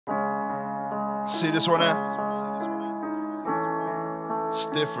See this one here? It's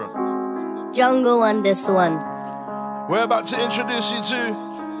different. Jungle on this one. We're about to introduce you to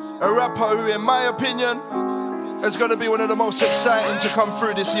a rapper who, in my opinion, is going to be one of the most exciting to come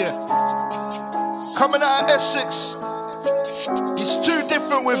through this year. Coming out of S6, he's too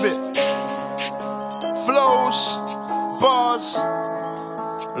different with it. Flows, bars.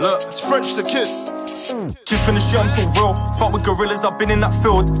 Look, it's French the Kid. Kid from the street, I'm so real. Fuck with gorillas, I've been in that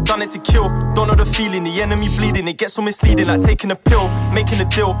field. Done it to kill, don't know the feeling. The enemy bleeding, it gets so misleading. Like taking a pill, making a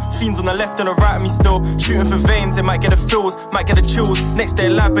deal. Fiends on the left and the right of me still. Shooting for veins, they might get the feels, might get the chills. Next day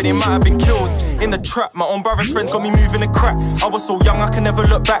alive, but they might have been killed. In the trap, my own brother's friends got me moving the crack. I was so young, I can never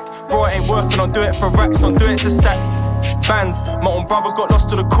look back. Bro, it ain't worth it, don't do it for racks, don't do it to stack bands. My own brother got lost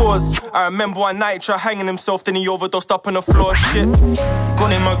to the cause. I remember one night he tried hanging himself, then he overdosed up on the floor. Shit. Tu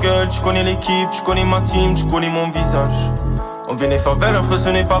connais ma gueule, tu connais l'équipe, tu connais ma team, tu connais mon visage. On vient des favelles, frère, ce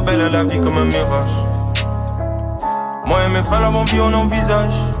n'est pas belle, la vie comme un mirage. Moi et mes frères, la bonne vie, on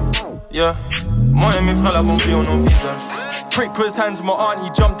envisage. Yeah. Moi et mes frères, la bonne vie, on envisage. Prick put his hands on my aunt, he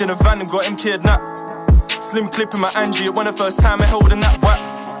jumped in a van and got him kidnapped. Slim clip in my Angie, it went the first time I held in that whack.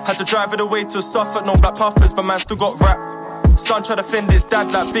 Had to drive it away to Suffolk, no black puffers, but man still got wrapped. Son tried to fend his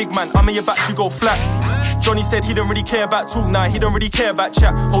dad like big man, I'm in your back, you go flat. Johnny said he didn't really care about talk, nah, he don't really care about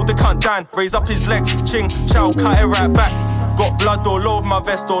chat. Hold the cunt down, raise up his legs, ching, chow, cut it right back. Got blood all over my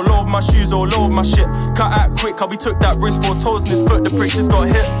vest, all over my shoes, all over my shit. Cut out quick, we took that wrist, 4 toes in his foot, the prick just got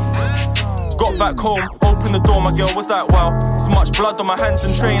hit. Got back home, opened the door, my girl was like, wow. So much blood on my hands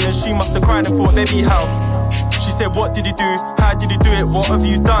and trainers, she must have cried and thought, baby, how? She said, what did you do? How did you do it? What have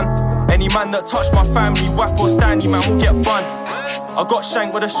you done? Any man that touched my family, whack or standy, man, will get bun. I got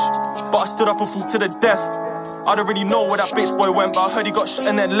shanked with a but I stood up and fought to the death. I don't really know where that bitch boy went, but I heard he got shot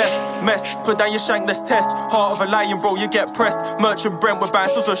and then left. Mess, put down your shank, let's test. Heart of a lion, bro, you get pressed. Merchant Brent with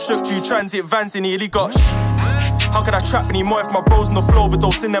bands, also shook. 2 transit vans, they nearly got How could I trap anymore if my bros on the floor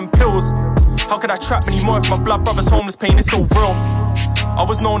overdosing them pills? How could I trap anymore if my blood brother's homeless pain is so real? I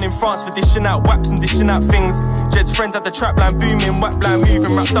was known in France for dishing out waps and dishing out things. Jed's friends at the trap line booming, whack line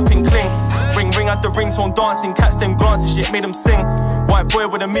moving, wrapped up in cling. Ring at the ringtone dancing, cats them glancing, shit made them sing. White boy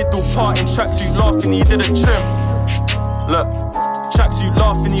with a middle part in tracksuit laughing, he did a trim. Look, tracksuit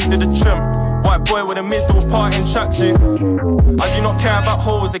laughing, he did a trim. White boy with a middle part in tracksuit. I do not care about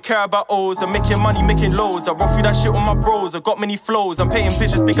hoes, I care about O's. I'm making money, making loads. I roll through that shit with my bros. I got many flows, I'm painting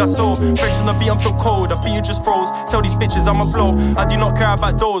pictures big as so. French on the beat, I'm so cold, I think you just froze. Tell these bitches I'm a blow. I do not care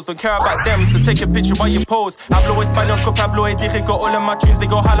about those, don't care about them. So take a picture while you pose. Hablo español con Pablo y dije got all of my tunes, they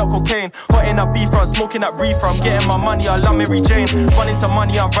go high like cocaine. Hot in that beef, I'm smoking that reefer. I'm getting my money, I love Mary Jane. Running to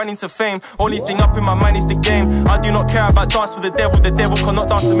money, I'm running to fame. Only thing up in my mind is the game. I do not care about dance with the devil cannot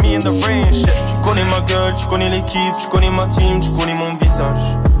dance with me in the rain. Shit. Tu connais ma gueule, tu connais l'équipe, tu connais ma team, tu connais mon visage.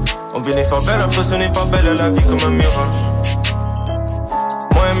 On vient des favelles, frère, ce n'est pas belle, la vie comme un mirage.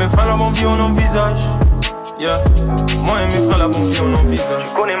 Moi et mes frères, la bonne vie, on envisage. Yeah. Moi et mes frères, la bonne vie, on envisage.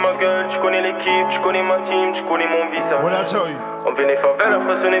 Tu connais ma gueule, tu connais l'équipe, tu connais ma team, tu connais mon visage. What I tell you? On vient des favelles,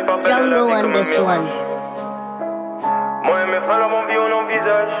 frère, ce n'est pas belle, la vie comme un mirage. Moi et mes frères, la bonne vie, on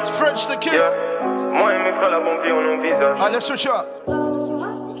envisage. It's French the Kid. Yeah. Moi et mes frères, la bonne vie, on envisage. Alright, let's switch up.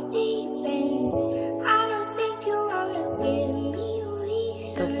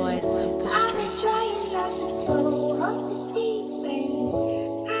 The voice of the streets.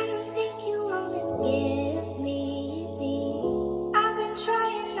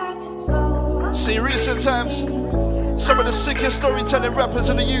 See, recent times, some of the sickest storytelling rappers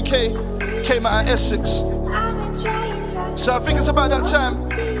in the UK came out of Essex. So I think it's about that time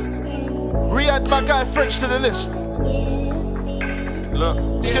we add my guy French to the list. Look,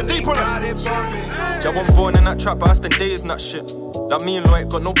 let's get deep on it. I wasn't born in that trap, but I spent days in that shit. Like me and Lloyd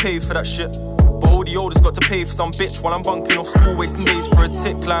got no pay for that shit. But all the oldest got to pay for some bitch while I'm bunking off school, wasting days for a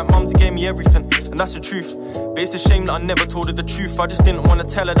tick. Like mums gave me everything, and that's the truth. But it's a shame that I never told her the truth. I just didn't want to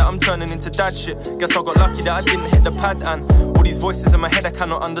tell her that I'm turning into dad shit. Guess I got lucky that I didn't hit the pad, and all these voices in my head I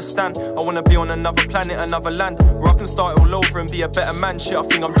cannot understand. I wanna be on another planet, another land, where I can start all over and be a better man. Shit, I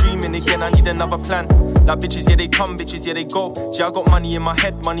think I'm dreaming again, I need another plan. Like bitches, yeah they come, bitches, yeah they go. Gee, I got money in my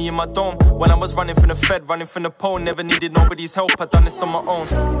head, money in my dome. When I was running from the Fed, running from the pole, never needed nobody's help, I done this on my own.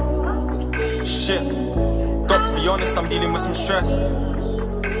 Shit, got to be honest, I'm dealing with some stress.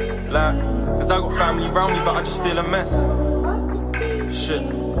 Like, cause I got family around me, but I just feel a mess. Shit,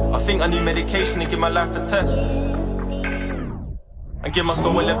 I think I need medication to give my life a test. And give my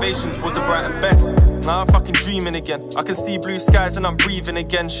soul elevation towards a brighter best. Now I'm fucking dreaming again. I can see blue skies and I'm breathing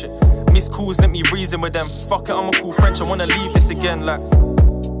again. Shit, missed calls, let me reason with them. Fuck it, I'm a cool French, I wanna leave this again. Like,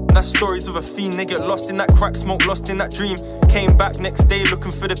 That's stories of a fiend, they get lost in that crack smoke, lost in that dream. Came back next day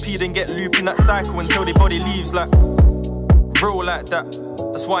looking for the P, then get looped in that cycle until their body leaves like real like that.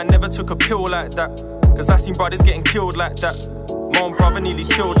 That's why I never took a pill like that, cause I seen brothers getting killed like that. My own brother nearly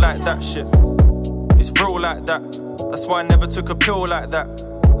killed like that shit. It's real like that. That's why I never took a pill like that,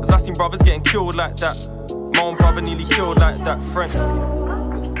 cause I seen brothers getting killed like that. My own brother nearly killed like that, friend.